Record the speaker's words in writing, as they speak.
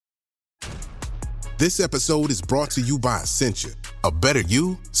This episode is brought to you by Essentia. A better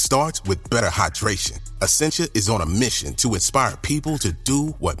you starts with better hydration. Essentia is on a mission to inspire people to do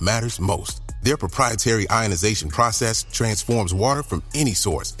what matters most. Their proprietary ionization process transforms water from any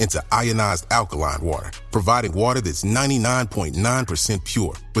source into ionized alkaline water, providing water that's 99.9%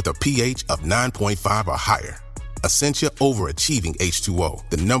 pure with a pH of 9.5 or higher. Essentia Overachieving H2O,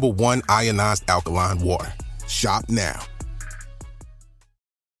 the #1 ionized alkaline water. Shop now.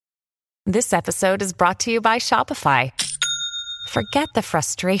 This episode is brought to you by Shopify. Forget the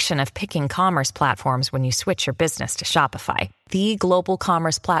frustration of picking commerce platforms when you switch your business to Shopify, the global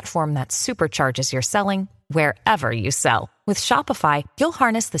commerce platform that supercharges your selling wherever you sell. With Shopify, you'll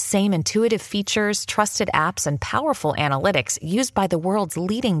harness the same intuitive features, trusted apps, and powerful analytics used by the world's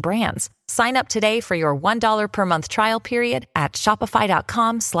leading brands. Sign up today for your $1 per month trial period at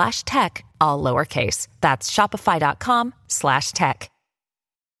shopify.com/tech, all lowercase. That's shopify.com/tech.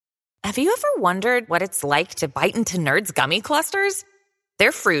 Have you ever wondered what it's like to bite into Nerds gummy clusters?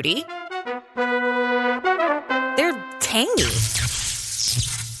 They're fruity. They're tangy.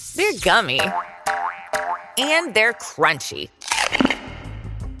 They're gummy. And they're crunchy.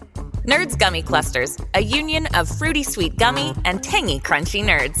 Nerds Gummy Clusters, a union of fruity sweet gummy and tangy crunchy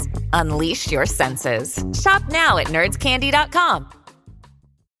nerds. Unleash your senses. Shop now at nerdscandy.com.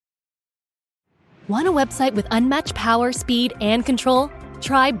 Want a website with unmatched power, speed, and control?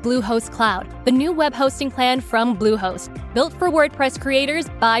 Try Bluehost Cloud, the new web hosting plan from Bluehost, built for WordPress creators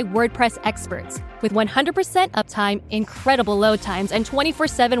by WordPress experts. With 100% uptime, incredible load times, and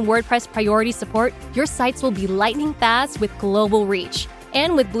 24/7 WordPress priority support, your sites will be lightning fast with global reach.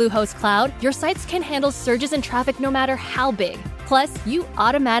 And with Bluehost Cloud, your sites can handle surges in traffic no matter how big. Plus, you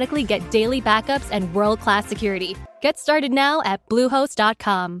automatically get daily backups and world-class security. Get started now at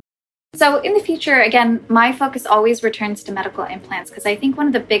Bluehost.com. So in the future, again, my focus always returns to medical implants because I think one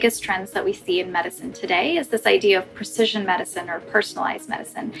of the biggest trends that we see in medicine today is this idea of precision medicine or personalized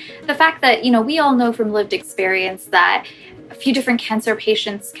medicine. The fact that, we all know from lived experience that a few different cancer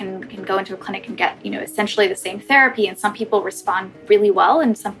patients can go into a clinic and get, essentially the same therapy, and some people respond really well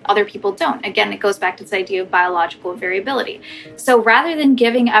and some other people don't. Again, it goes back to this idea of biological variability. So rather than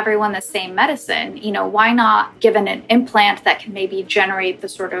giving everyone the same medicine, why not give an implant that can maybe generate the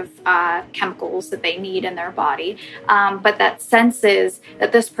sort of chemicals that they need in their body, but that senses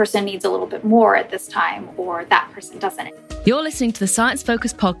that this person needs a little bit more at this time or that person doesn't. You're listening to the Science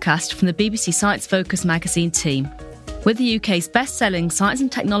Focus podcast from the BBC Science Focus magazine team. We're the UK's best-selling Science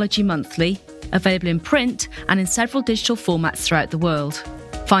and Technology Monthly, available in print and in several digital formats throughout the world.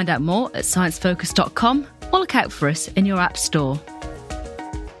 Find out more at sciencefocus.com or look out for us in your app store.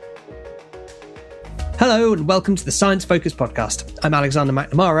 Hello and welcome to the Science Focus podcast. I'm Alexander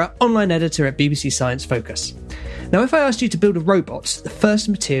McNamara, online editor at BBC Science Focus. Now, if I asked you to build a robot, the first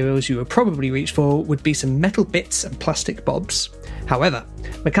materials you would probably reach for would be some metal bits and plastic bobs. However,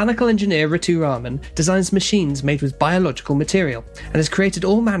 mechanical engineer Ritu Raman designs machines made with biological material and has created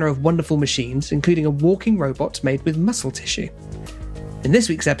all manner of wonderful machines, including a walking robot made with muscle tissue. In this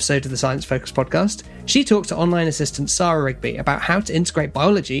week's episode of the Science Focus podcast, she talks to online assistant Sarah Rigby about how to integrate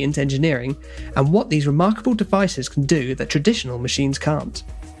biology into engineering and what these remarkable devices can do that traditional machines can't.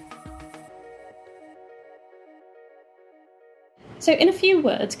 So in a few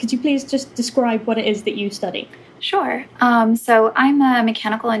words, could you please just describe what it is that you study? Sure. So I'm a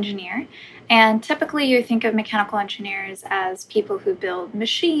mechanical engineer, and typically you think of mechanical engineers as people who build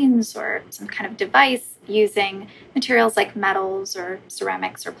machines or some kind of device using materials like metals or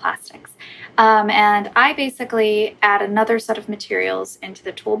ceramics or plastics. And I basically add another set of materials into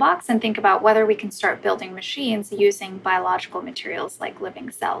the toolbox and think about whether we can start building machines using biological materials like living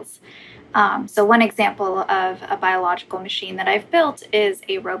cells. So one example of a biological machine that I've built is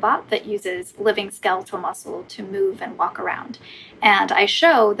a robot that uses living skeletal muscle to move and walk around. And I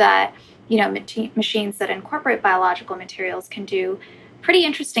show that, machines that incorporate biological materials can do pretty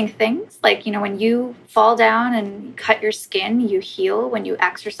interesting things. Like, when you fall down and cut your skin, you heal. When you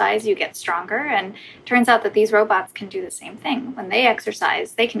exercise, you get stronger. And it turns out that these robots can do the same thing. When they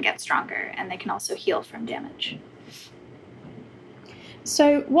exercise, they can get stronger and they can also heal from damage.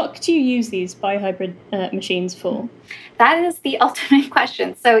 So what do you use these biohybrid machines for? That is the ultimate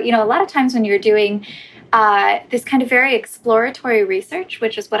question. So, a lot of times when you're doing this kind of very exploratory research,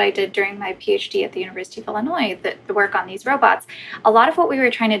 which is what I did during my PhD at the University of Illinois, the work on these robots, a lot of what we were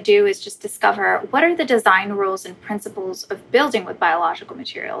trying to do is just discover what are the design rules and principles of building with biological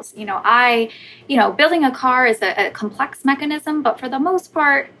materials. Building a car is a complex mechanism, but for the most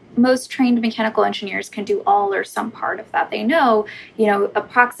part, most trained mechanical engineers can do all or some part of that. They know,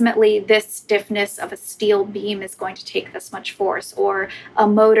 approximately this stiffness of a steel beam is going to take this much force, or a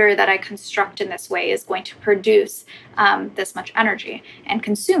motor that I construct in this way is going to produce this much energy and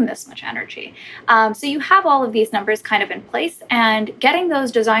consume this much energy. So you have all of these numbers kind of in place, and getting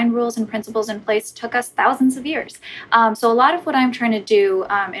those design rules and principles in place took us thousands of years. So a lot of what I'm trying to do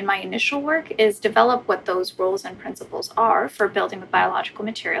in my initial work is develop what those rules and principles are for building with biological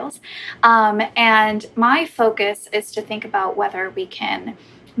materials. And my focus is to think about whether we can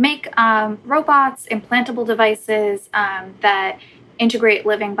make robots, implantable devices that integrate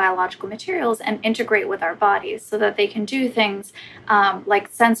living biological materials and integrate with our bodies so that they can do things like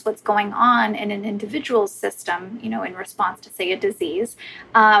sense what's going on in an individual's system, in response to, say, a disease,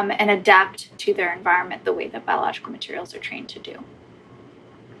 and adapt to their environment the way that biological materials are trained to do.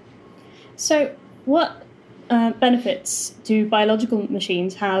 So what benefits do biological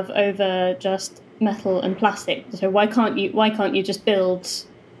machines have over just metal and plastic? So why can't you just build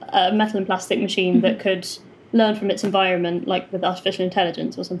a metal and plastic machine that could learn from its environment, like with artificial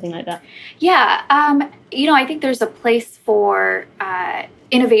intelligence or something like that? Yeah, I think there's a place for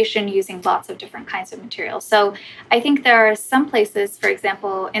innovation using lots of different kinds of materials. So I think there are some places, for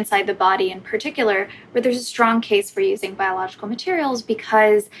example, inside the body in particular, where there's a strong case for using biological materials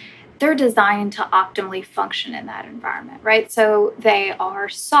because they're designed to optimally function in that environment, right? So they are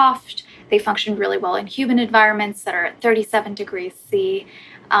soft, they function really well in human environments that are at 37 degrees C.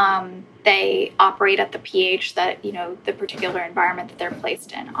 They operate at the pH that, the particular environment that they're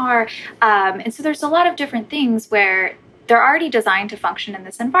placed in are. And so there's a lot of different things where they're already designed to function in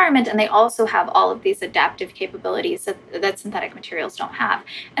this environment, and they also have all of these adaptive capabilities that synthetic materials don't have.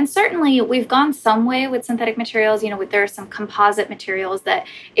 And certainly we've gone some way with synthetic materials. There are some composite materials that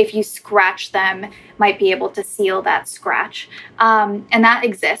if you scratch them might be able to seal that scratch. And that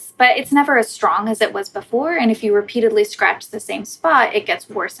exists, but it's never as strong as it was before. And if you repeatedly scratch the same spot, it gets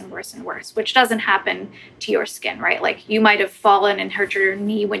worse and worse and worse, which doesn't happen to your skin, right? Like you might have fallen and hurt your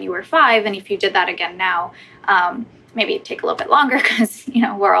knee when you were 5, and if you did that again now, maybe it'd take a little bit longer because,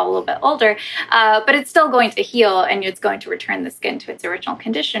 we're all a little bit older, but it's still going to heal and it's going to return the skin to its original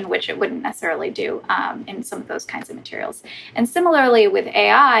condition, which it wouldn't necessarily do in some of those kinds of materials. And similarly with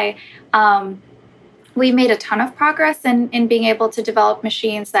AI, we made a ton of progress in being able to develop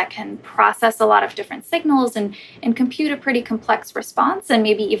machines that can process a lot of different signals and compute a pretty complex response and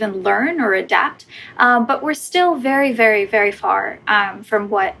maybe even learn or adapt. But we're still very, very, very far from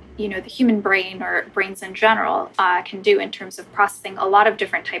what the human brain or brains in general can do in terms of processing a lot of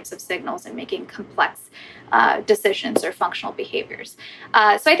different types of signals and making complex decisions or functional behaviors.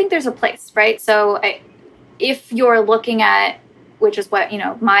 So I think there's a place, right? So if you're looking at, which is what,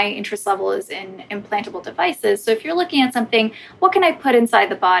 my interest level is in implantable devices. So if you're looking at something, what can I put inside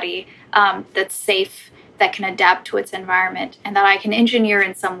the body that's safe, that can adapt to its environment, and that I can engineer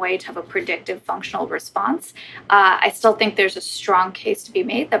in some way to have a predictive functional response, I still think there's a strong case to be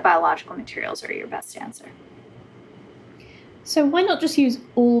made that biological materials are your best answer. So why not just use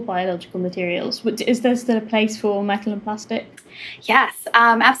all biological materials? Is there still a place for metal and plastic? Yes,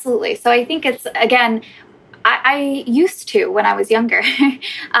 absolutely. So I think it's, again, I used to, when I was younger,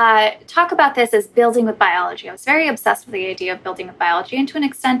 talk about this as building with biology. I was very obsessed with the idea of building with biology, and to an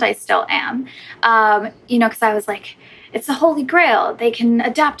extent I still am, because I was like, it's the holy grail. They can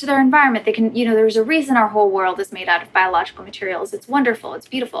adapt to their environment. They can, there's a reason our whole world is made out of biological materials. It's wonderful. It's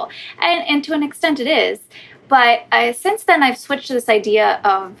beautiful. And to an extent it is. But since then, I've switched to this idea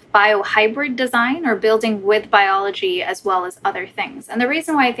of biohybrid design, or building with biology as well as other things. And the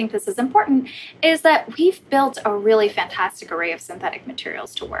reason why I think this is important is that we've built a really fantastic array of synthetic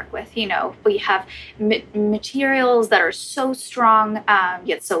materials to work with. We have materials that are so strong,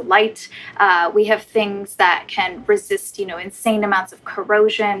 yet so light. We have things that can resist, insane amounts of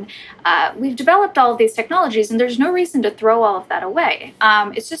corrosion. We've developed all of these technologies, and there's no reason to throw all of that away.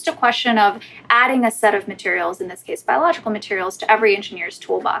 It's just a question of adding a set of materials, in this case biological materials, to every engineer's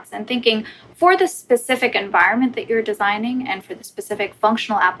toolbox and thinking, for the specific environment that you're designing and for the specific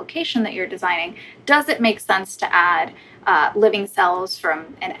functional application that you're designing, does it make sense to add living cells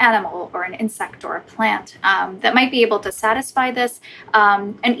from an animal or an insect or a plant that might be able to satisfy this,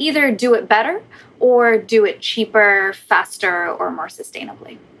 and either do it better or do it cheaper, faster, or more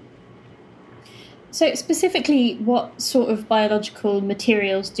sustainably. So specifically, what sort of biological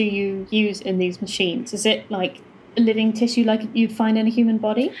materials do you use in these machines? Is it like living tissue like you'd find in a human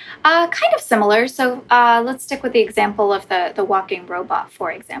body? Kind of similar. So let's stick with the example of the walking robot,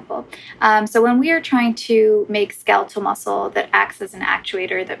 for example. So when we are trying to make skeletal muscle that acts as an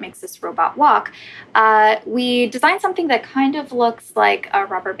actuator that makes this robot walk, we design something that kind of looks like a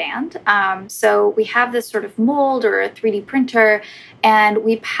rubber band. So we have this sort of mold or a 3D printer, and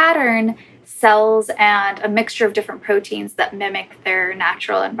we pattern cells and a mixture of different proteins that mimic their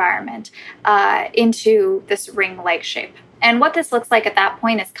natural environment into this ring-like shape. And what this looks like at that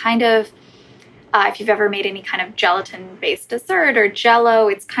point is kind of, if you've ever made any kind of gelatin-based dessert or Jell-O,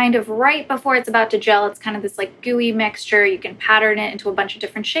 it's kind of right before it's about to gel. It's kind of this like gooey mixture. You can pattern it into a bunch of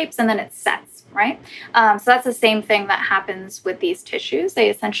different shapes, and then it sets, right? So that's the same thing that happens with these tissues. They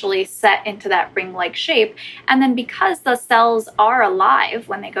essentially set into that ring-like shape. And then because the cells are alive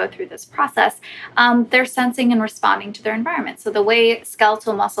when they go through this process, they're sensing and responding to their environment. So the way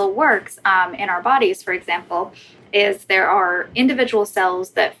skeletal muscle works in our bodies, for example, is there are individual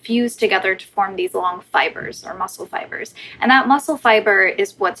cells that fuse together to form these long fibers or muscle fibers. And that muscle fiber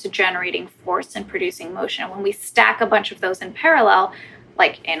is what's generating force and producing motion. When we stack a bunch of those in parallel,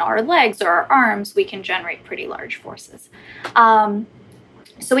 like in our legs or our arms, we can generate pretty large forces.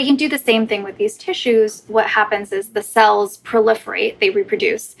 So we can do the same thing with these tissues. What happens is the cells proliferate, they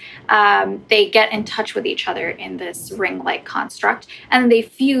reproduce, they get in touch with each other in this ring-like construct, and then they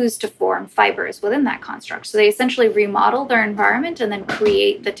fuse to form fibers within that construct. So they essentially remodel their environment and then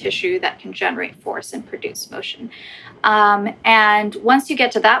create the tissue that can generate force and produce motion. And once you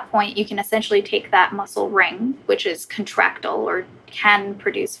get to that point, you can essentially take that muscle ring, which is contractile or can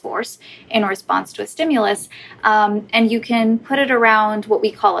produce force in response to a stimulus, and you can put it around what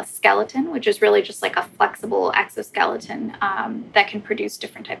we call a skeleton, which is really just like a flexible exoskeleton that can produce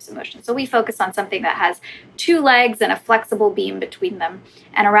different types of motion. So we focus on something that has two legs and a flexible beam between them,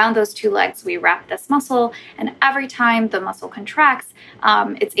 and around those two legs we wrap this muscle, and every time the muscle contracts,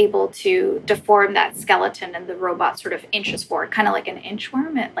 it's able to deform that skeleton, and the robot sort of inches forward, kind of like an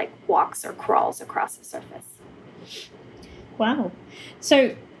inchworm. It like walks or crawls across the surface. Wow.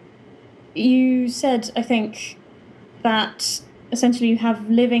 So you said, I think, that essentially you have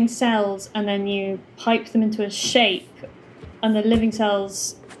living cells and then you pipe them into a shape, and the living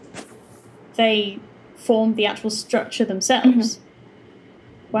cells, they form the actual structure themselves.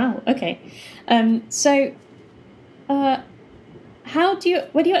 Mm-hmm. Wow, okay. So where do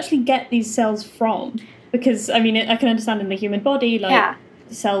you actually get these cells from? Because, I mean, I can understand in the human body, like,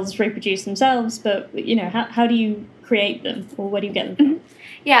 cells reproduce themselves, but, you know, how do you create them, or where do you get them from? Mm-hmm.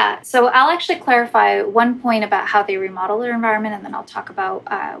 Yeah, so I'll actually clarify one point about how they remodel their environment, and then I'll talk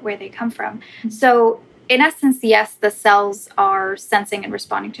about where they come from. Mm-hmm. So in essence, yes, the cells are sensing and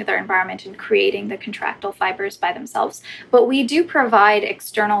responding to their environment and creating the contractile fibers by themselves, but we do provide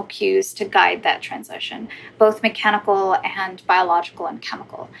external cues to guide that transition, both mechanical and biological and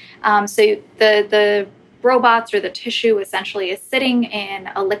chemical. So the robots or the tissue essentially is sitting in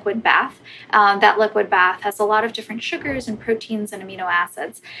a liquid bath. That liquid bath has a lot of different sugars and proteins and amino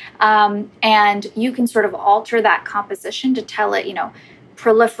acids. And you can sort of alter that composition to tell it,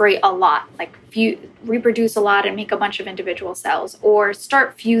 proliferate a lot, like reproduce a lot and make a bunch of individual cells, or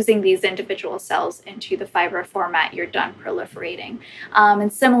start fusing these individual cells into the fiber format you're done proliferating.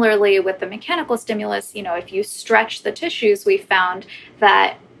 And similarly with the mechanical stimulus, if you stretch the tissues, we found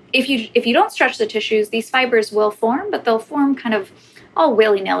that if you don't stretch the tissues, these fibers will form, but they'll form kind of all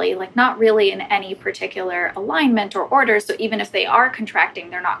willy-nilly, like not really in any particular alignment or order. So even if they are contracting,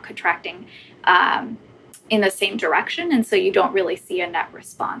 they're not contracting in the same direction, and so you don't really see a net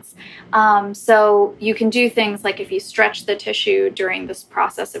response. So you can do things like if you stretch the tissue during this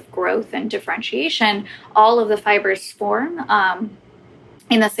process of growth and differentiation, all of the fibers form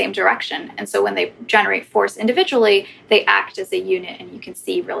in the same direction. And so when they generate force individually, they act as a unit, and you can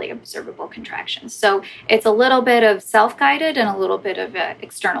see really observable contractions. So it's a little bit of self-guided and a little bit of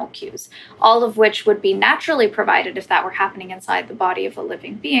external cues, all of which would be naturally provided if that were happening inside the body of a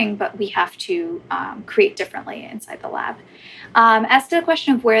living being, but we have to create differently inside the lab. As to the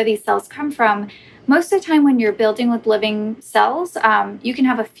question of where these cells come from, most of the time when you're building with living cells, you can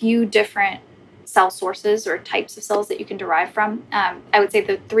have a few different cell sources or types of cells that you can derive from. I would say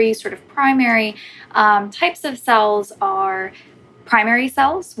the three sort of primary types of cells are primary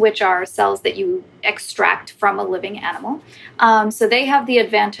cells, which are cells that you extract from a living animal. So they have the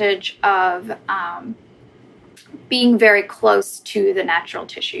advantage of being very close to the natural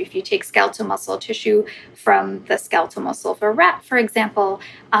tissue. If you take skeletal muscle tissue from the skeletal muscle of a rat, for example,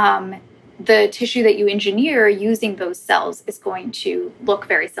 the tissue that you engineer using those cells is going to look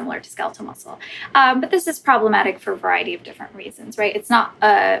very similar to skeletal muscle. But this is problematic for a variety of different reasons, right? It's not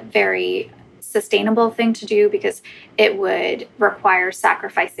a very sustainable thing to do because it would require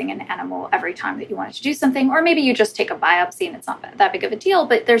sacrificing an animal every time that you wanted to do something. Or maybe you just take a biopsy and it's not that big of a deal,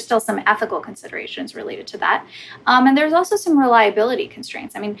 but there's still some ethical considerations related to that. And there's also some reliability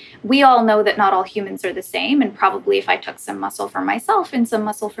constraints. I mean, we all know that not all humans are the same. And probably if I took some muscle from myself and some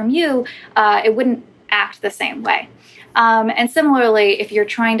muscle from you, it wouldn't act the same way. And similarly, if you're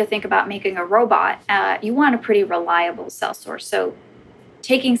trying to think about making a robot, you want a pretty reliable cell source. So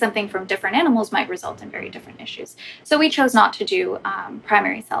taking something from different animals might result in very different issues. So we chose not to do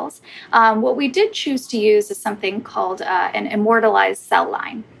primary cells. What we did choose to use is something called an immortalized cell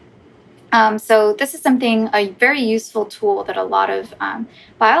line. So this is a very useful tool that a lot of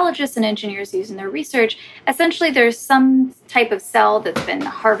biologists and engineers use in their research. Essentially, there's some type of cell that's been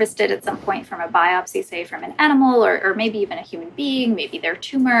harvested at some point from a biopsy, say from an animal or maybe even a human being, maybe their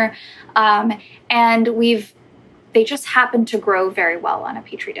tumor. And they just happen to grow very well on a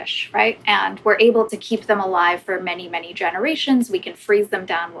petri dish, right? And we're able to keep them alive for many, many generations. We can freeze them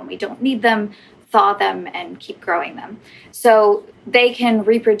down when we don't need them, thaw them, and keep growing them. So they can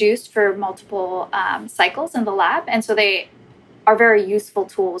reproduce for multiple cycles in the lab. And so they are very useful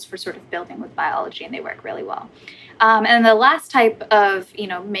tools for sort of building with biology, and they work really well. And the last type of,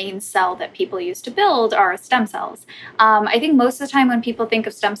 main cell that people use to build are stem cells. I think most of the time when people think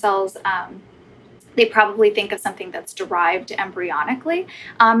of stem cells, they probably think of something that's derived embryonically,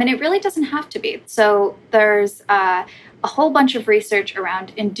 and it really doesn't have to be. So there's a whole bunch of research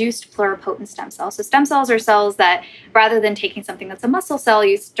around induced pluripotent stem cells. So stem cells are cells that, rather than taking something that's a muscle cell,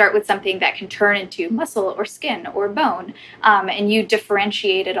 you start with something that can turn into muscle or skin or bone, and you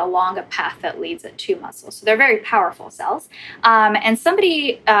differentiate it along a path that leads it to muscle. So they're very powerful cells. And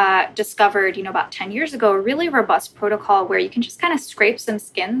somebody discovered, about 10 years ago, a really robust protocol where you can just kind of scrape some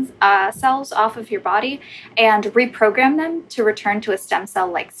skin cells off of your body and reprogram them to return to a stem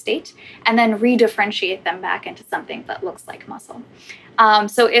cell-like state, and then redifferentiate them back into something that looks like muscle.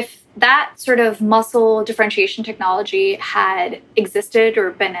 So if that sort of muscle differentiation technology had existed or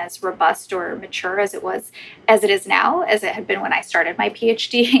been as robust or mature as it is now, as it had been when I started my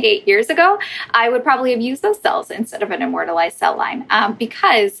PhD 8 years ago, I would probably have used those cells instead of an immortalized cell line,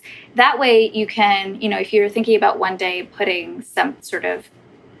 because that way you can, if you're thinking about one day putting some sort of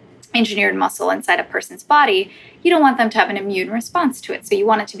engineered muscle inside a person's body, you don't want them to have an immune response to it. So you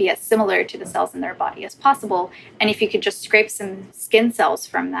want it to be as similar to the cells in their body as possible. And if you could just scrape some skin cells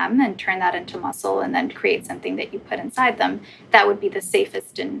from them and turn that into muscle and then create something that you put inside them, that would be the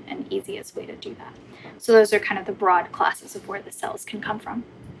safest and easiest way to do that. So those are kind of the broad classes of where the cells can come from.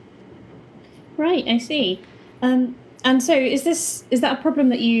 Right, I see. And so is that a problem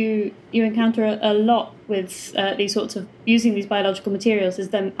that you encounter a lot with these sorts of using these biological materials, is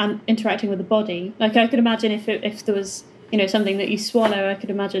them interacting with the body? Like, I could imagine if there was something that you swallow, I could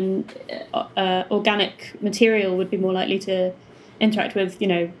imagine organic material would be more likely to interact with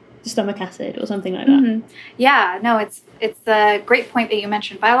stomach acid or something like that. Mm-hmm. Yeah, no, it's a great point that you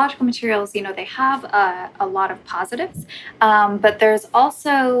mentioned. Biological materials, they have a lot of positives, but there's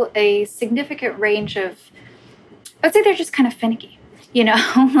also a significant range of, I would say they're just kind of finicky,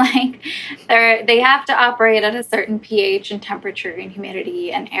 like they have to operate at a certain pH and temperature and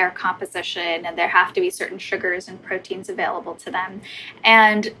humidity and air composition, and there have to be certain sugars and proteins available to them.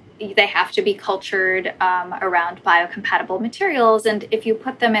 And they have to be cultured around biocompatible materials. And if you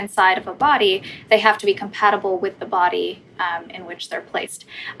put them inside of a body, they have to be compatible with the body in which they're placed.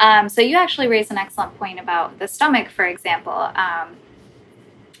 So you actually raised an excellent point about the stomach, for example.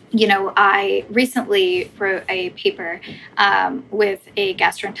 I recently wrote a paper with a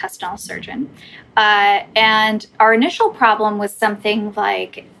gastrointestinal surgeon, and our initial problem was something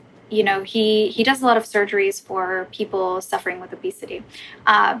like, he does a lot of surgeries for people suffering with obesity.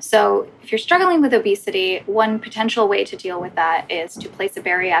 So if you're struggling with obesity, one potential way to deal with that is to place a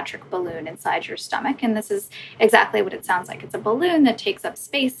bariatric balloon inside your stomach. And this is exactly what it sounds like. It's a balloon that takes up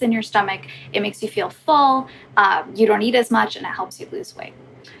space in your stomach. It makes you feel full. You don't eat as much, and it helps you lose weight.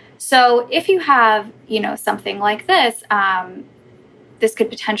 So if you have, something like this, this could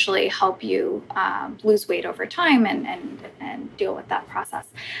potentially help you lose weight over time and deal with that process.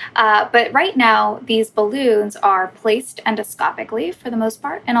 But right now, these balloons are placed endoscopically for the most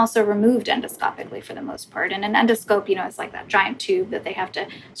part, and also removed endoscopically for the most part. And an endoscope, is like that giant tube that they have to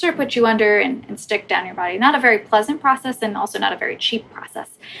sort of put you under and stick down your body. Not a very pleasant process, and also not a very cheap process.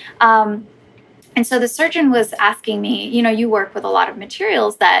 And so the surgeon was asking me, you work with a lot of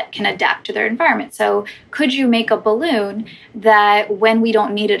materials that can adapt to their environment. So could you make a balloon that when we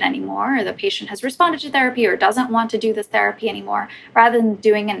don't need it anymore, or the patient has responded to therapy or doesn't want to do this therapy anymore, rather than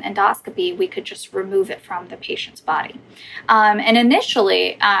doing an endoscopy, we could just remove it from the patient's body? And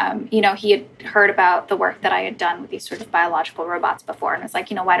initially, he had heard about the work that I had done with these sort of biological robots before, and was like,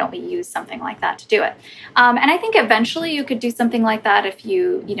 why don't we use something like that to do it? And I think eventually you could do something like that if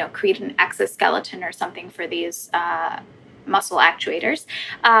you, create an exoskeleton or something for these muscle actuators.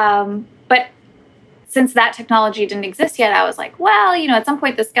 But since that technology didn't exist yet, I was like, well, at some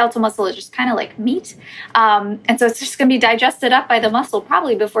point the skeletal muscle is just kind of like meat. And so it's just going to be digested up by the muscle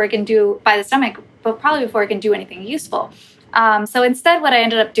by the stomach, but probably before it can do anything useful. So instead, what I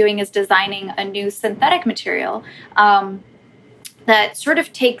ended up doing is designing a new synthetic material that sort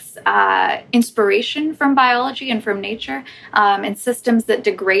of takes inspiration from biology and from nature and systems that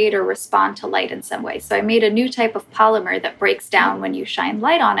degrade or respond to light in some way. So I made a new type of polymer that breaks down when you shine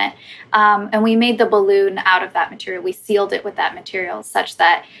light on it. And we made the balloon out of that material. We sealed it with that material such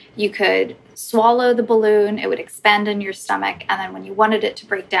that you could swallow the balloon, it would expand in your stomach, and then when you wanted it to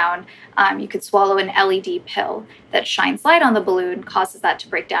break down, you could swallow an LED pill that shines light on the balloon, causes that to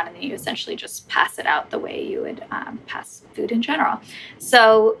break down, and then you essentially just pass it out the way you would pass food in general.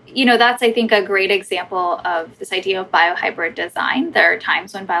 So, that's, I think, a great example of this idea of biohybrid design. There are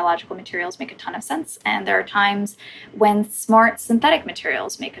times when biological materials make a ton of sense, and there are times when smart synthetic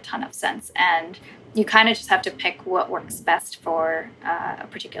materials make a ton of sense, and you kind of just have to pick what works best for a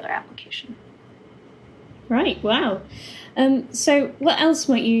particular application. Right, wow. So what else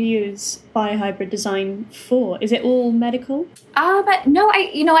might you use biohybrid design for? Is it all medical? But no,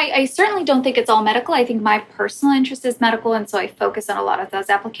 I certainly don't think it's all medical. I think my personal interest is medical, and so I focus on a lot of those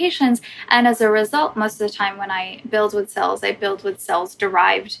applications. And as a result, most of the time when I build with cells, I build with cells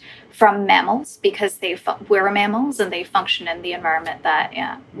derived from mammals because we're mammals and they function in the environment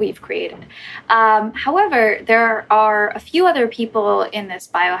that we've created. However, there are a few other people in this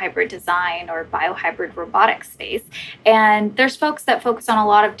biohybrid design or biohybrid robotics space, and there's folks that focus on a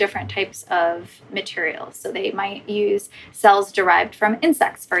lot of different types of materials. So they might use cells derived from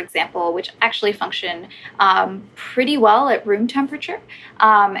insects, for example, which actually function pretty well at room temperature,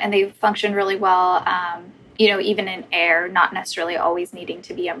 and they function really well even in air, not necessarily always needing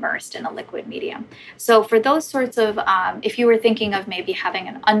to be immersed in a liquid medium. So for those sorts of, if you were thinking of maybe having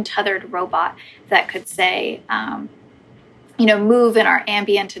an untethered robot that could say, move in our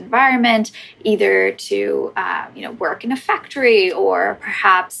ambient environment, either to, work in a factory or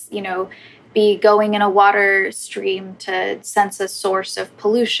perhaps, be going in a water stream to sense a source of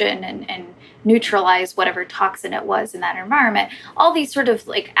pollution and neutralize whatever toxin it was in that environment. All these sort of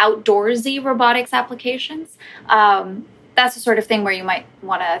like outdoorsy robotics applications. That's the sort of thing where you might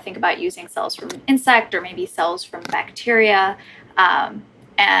want to think about using cells from insect or maybe cells from bacteria.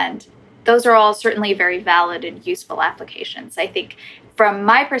 And those are all certainly very valid and useful applications. I think from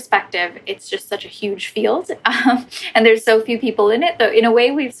my perspective, it's just such a huge field, and there's so few people in it. Though in a way,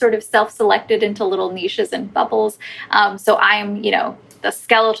 we've sort of self-selected into little niches and bubbles. So I'm, the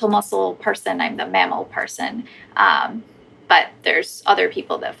skeletal muscle person. I'm the mammal person. But there's other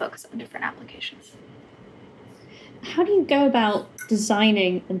people that focus on different applications. How do you go about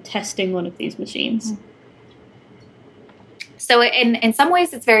designing and testing one of these machines? So in some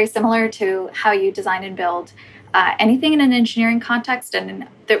ways, it's very similar to how you design and build anything in an engineering context, and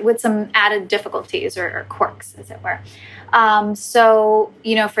with some added difficulties or quirks, as it were. So,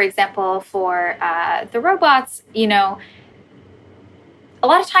 for example, for the robots, a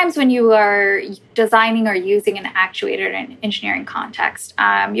lot of times when you are designing or using an actuator in an engineering context,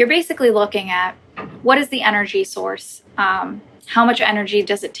 you're basically looking at what is the energy source, how much energy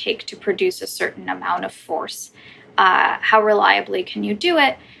does it take to produce a certain amount of force, how reliably can you do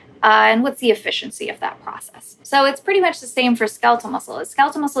it, and what's the efficiency of that process. So it's pretty much the same for skeletal muscle.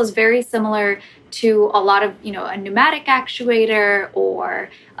 Skeletal muscle is very similar to a lot of, a pneumatic actuator or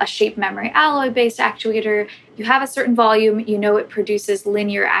a shape memory alloy-based actuator. You have a certain volume, it produces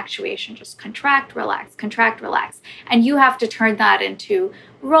linear actuation, just contract, relax, and you have to turn that into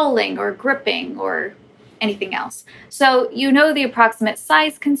rolling or gripping or anything else. So the approximate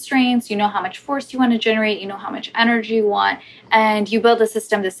size constraints, how much force you want to generate, how much energy you want, and you build a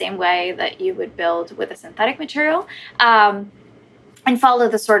system the same way that you would build with a synthetic material, and follow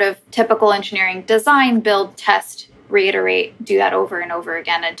the sort of typical engineering design, build, test, reiterate, do that over and over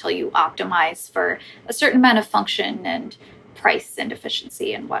again until you optimize for a certain amount of function and price and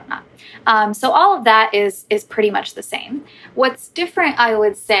efficiency and whatnot. So all of that is pretty much the same. What's different, I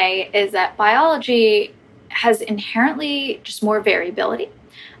would say, is that biology has inherently just more variability.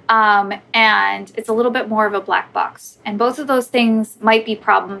 and it's a little bit more of a black box. And both of those things might be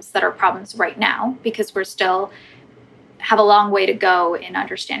problems that are problems right now because we're still have a long way to go in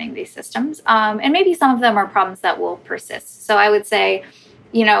understanding these systems. And maybe some of them are problems that will persist. So I would say,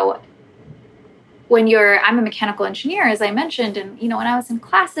 I'm a mechanical engineer, as I mentioned, and, when I was in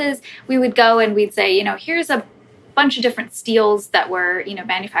classes, we would go and we'd say, here's a bunch of different steels that were,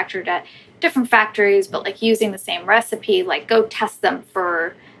 manufactured at different factories, but like using the same recipe, like go test them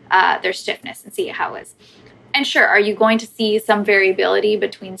for their stiffness and see how it is. And sure, are you going to see some variability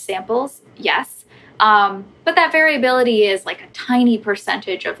between samples? Yes. But that variability is like a tiny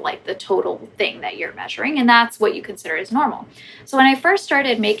percentage of like the total thing that you're measuring. And that's what you consider as normal. So when I first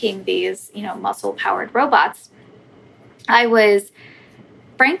started making these, muscle powered robots, I was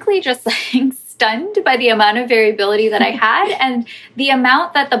frankly just like stunned by the amount of variability that I had and the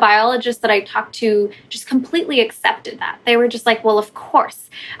amount that the biologists that I talked to just completely accepted that. They were just like, well, of course,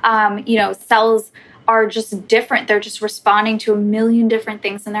 cells are just different. They're just responding to a million different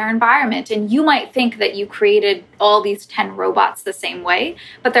things in their environment. And you might think that you created all these 10 robots the same way,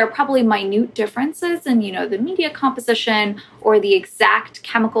 but there are probably minute differences in, the media composition or the exact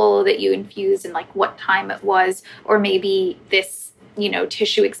chemical that you infused and like what time it was, or maybe this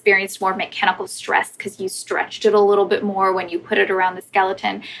tissue experienced more mechanical stress because you stretched it a little bit more when you put it around the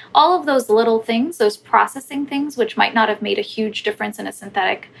skeleton. All of those little things, those processing things, which might not have made a huge difference in a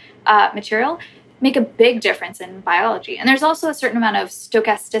synthetic material, make a big difference in biology. And there's also a certain amount of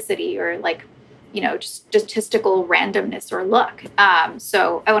stochasticity or like, just statistical randomness or luck.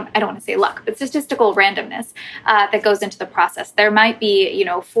 So I don't want to say luck, but statistical randomness that goes into the process. There might be,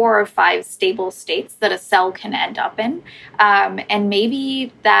 4 or 5 stable states that a cell can end up in. And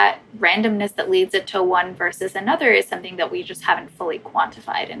maybe that randomness that leads it to one versus another is something that we just haven't fully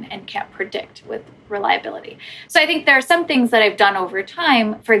quantified and can't predict with reliability. So I think there are some things that I've done over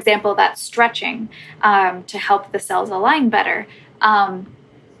time, for example, that stretching to help the cells align better.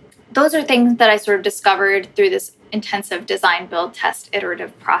 Those are things that I sort of discovered through this intensive design, build, test,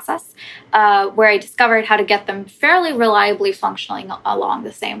 iterative process, where I discovered how to get them fairly reliably functioning along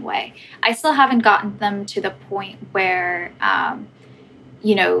the same way. I still haven't gotten them to the point where,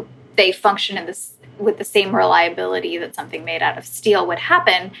 they function with the same reliability that something made out of steel would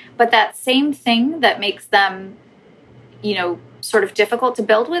happen. But that same thing that makes them, sort of difficult to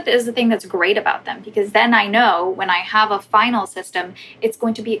build with is the thing that's great about them, because then I know when I have a final system, it's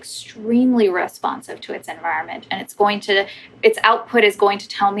going to be extremely responsive to its environment, and its output is going to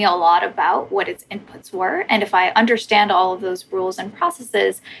tell me a lot about what its inputs were. And if I understand all of those rules and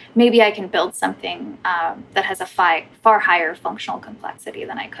processes, maybe I can build something that has a far higher functional complexity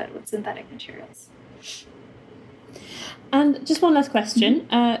than I could with synthetic materials. And just one last question.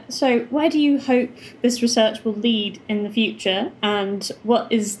 So where do you hope this research will lead in the future? And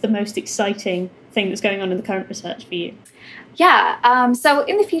what is the most exciting thing that's going on in the current research for you? Yeah. So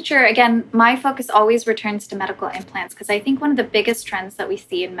in the future, again, my focus always returns to medical implants, because I think one of the biggest trends that we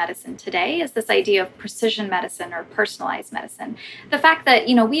see in medicine today is this idea of precision medicine or personalized medicine. The fact that,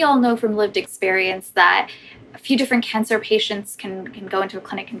 we all know from lived experience that a few different cancer patients can go into a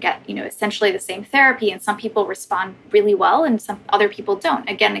clinic and get, essentially the same therapy. And some people respond really well and some other people don't.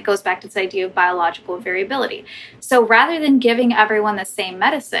 Again, it goes back to this idea of biological variability. So rather than giving everyone the same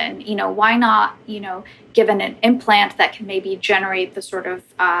medicine, why not, given an implant that can maybe generate the sort of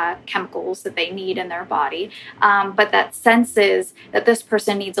chemicals that they need in their body, but that senses that this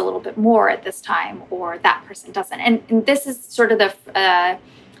person needs a little bit more at this time or that person doesn't. And this is sort of the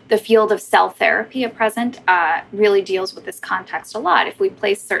field of cell therapy at present really deals with this context a lot. If we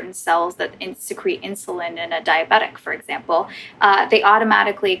place certain cells that secrete insulin in a diabetic, for example, they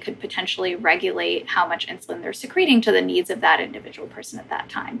automatically could potentially regulate how much insulin they're secreting to the needs of that individual person at that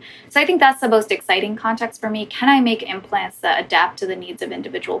time. So I think that's the most exciting context for me. Can I make implants that adapt to the needs of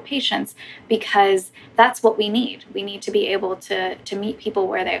individual patients? Because that's what we need. We need to be able to meet people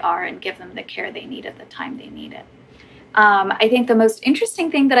where they are and give them the care they need at the time they need it. I think the most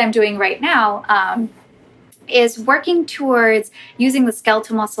interesting thing that I'm doing right now is working towards using the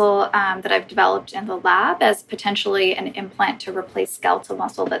skeletal muscle that I've developed in the lab as potentially an implant to replace skeletal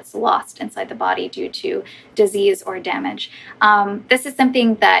muscle that's lost inside the body due to disease or damage. This is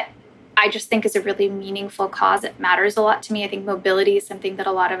something that I just think is a really meaningful cause. It matters a lot to me. I think mobility is something that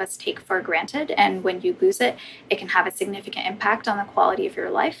a lot of us take for granted. And when you lose it, it can have a significant impact on the quality of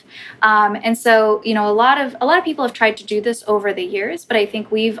your life. And so, a lot of people have tried to do this over the years, but I think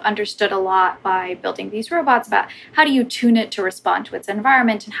we've understood a lot by building these robots about how do you tune it to respond to its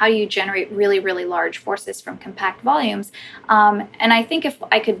environment and how do you generate really, really large forces from compact volumes. And I think if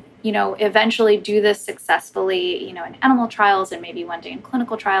I could eventually do this successfully, in animal trials and maybe one day in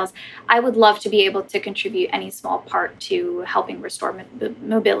clinical trials, I would love to be able to contribute any small part to helping restore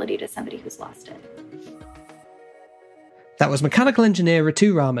mobility to somebody who's lost it. That was mechanical engineer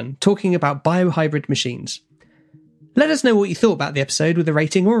Ritu Raman talking about biohybrid machines. Let us know what you thought about the episode with a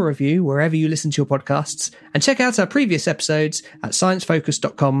rating or a review wherever you listen to your podcasts, and check out our previous episodes at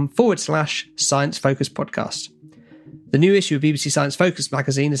sciencefocus.com/Science Focus Podcast. The new issue of BBC Science Focus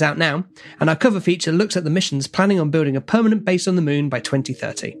magazine is out now, and our cover feature looks at the missions planning on building a permanent base on the moon by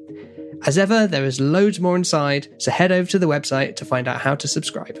 2030. As ever, there is loads more inside, so head over to the website to find out how to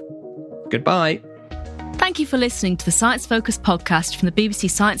subscribe. Goodbye. Thank you for listening to the Science Focus podcast from the BBC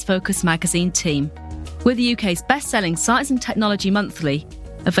Science Focus magazine team. We're the UK's best-selling science and technology monthly,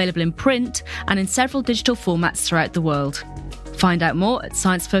 available in print and in several digital formats throughout the world. Find out more at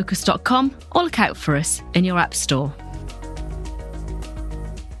sciencefocus.com or look out for us in your app store.